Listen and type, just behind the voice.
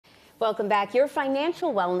Welcome back. Your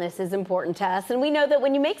financial wellness is important to us, and we know that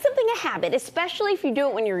when you make something a habit, especially if you do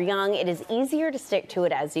it when you're young, it is easier to stick to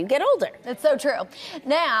it as you get older. It's so true.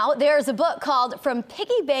 Now, there's a book called From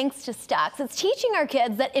Piggy Banks to Stocks. It's teaching our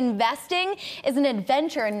kids that investing is an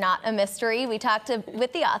adventure and not a mystery. We talked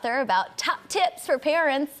with the author about top tips for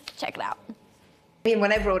parents. Check it out. I mean,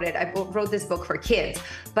 when I wrote this book for kids,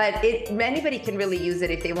 but anybody can really use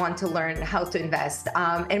it if they want to learn how to invest.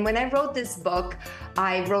 And when I wrote this book,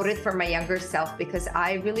 I wrote it for my younger self because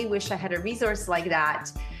I really wish I had a resource like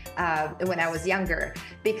that when I was younger,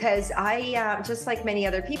 because I, just like many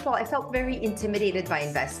other people, I felt very intimidated by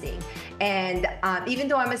investing. And even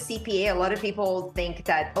though I'm a CPA, a lot of people think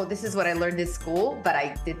that, oh, this is what I learned in school, but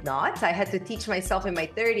I did not. I had to teach myself in my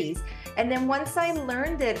 30s. And then once I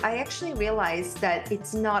learned it, I actually realized that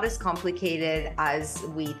it's not as complicated as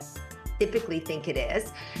we typically think it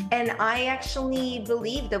is. And I actually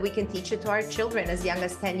believe that we can teach it to our children as young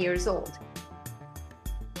as 10 years old.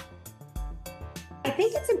 I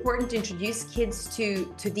think it's important to introduce kids to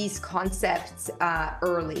these concepts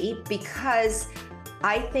early, because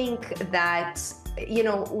I think that, you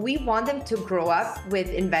know, we want them to grow up with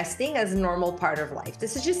investing as a normal part of life.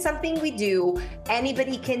 This is just something we do.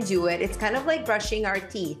 Anybody can do it. It's kind of like brushing our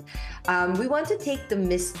teeth. We want to take the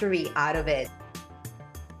mystery out of it.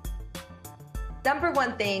 Number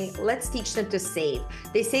one thing, let's teach them to save.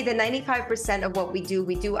 They say that 95% of what we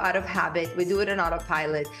do out of habit. We do it on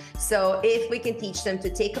autopilot. So if we can teach them to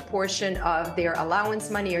take a portion of their allowance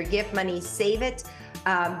money or gift money, save it,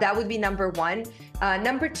 that would be number one.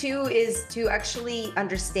 Number two is to actually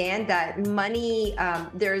understand that money,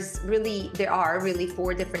 there are really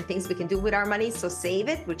 4 different things we can do with our money. So save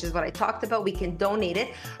it, which is what I talked about. We can donate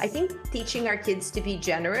it. I think teaching our kids to be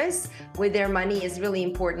generous with their money is really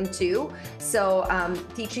important too. So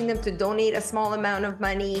teaching them to donate a small amount of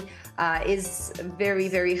money is very,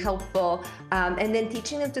 very helpful. And then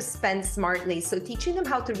teaching them to spend smartly. So teaching them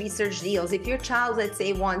how to research deals. If your child, let's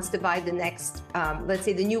say, wants to buy the next, let's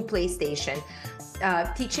say the new PlayStation,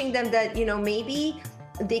 teaching them that, you know, maybe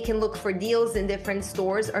they can look for deals in different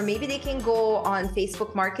stores, or maybe they can go on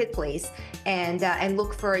Facebook Marketplace and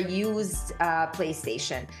look for a used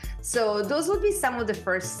PlayStation. So those would be some of the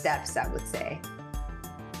first steps, I would say.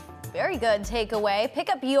 Very good takeaway. Pick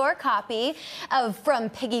up your copy of From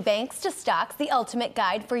Piggy Banks to Stocks, the ultimate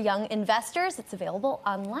guide for young investors. It's available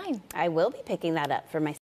online. I will be picking that up for my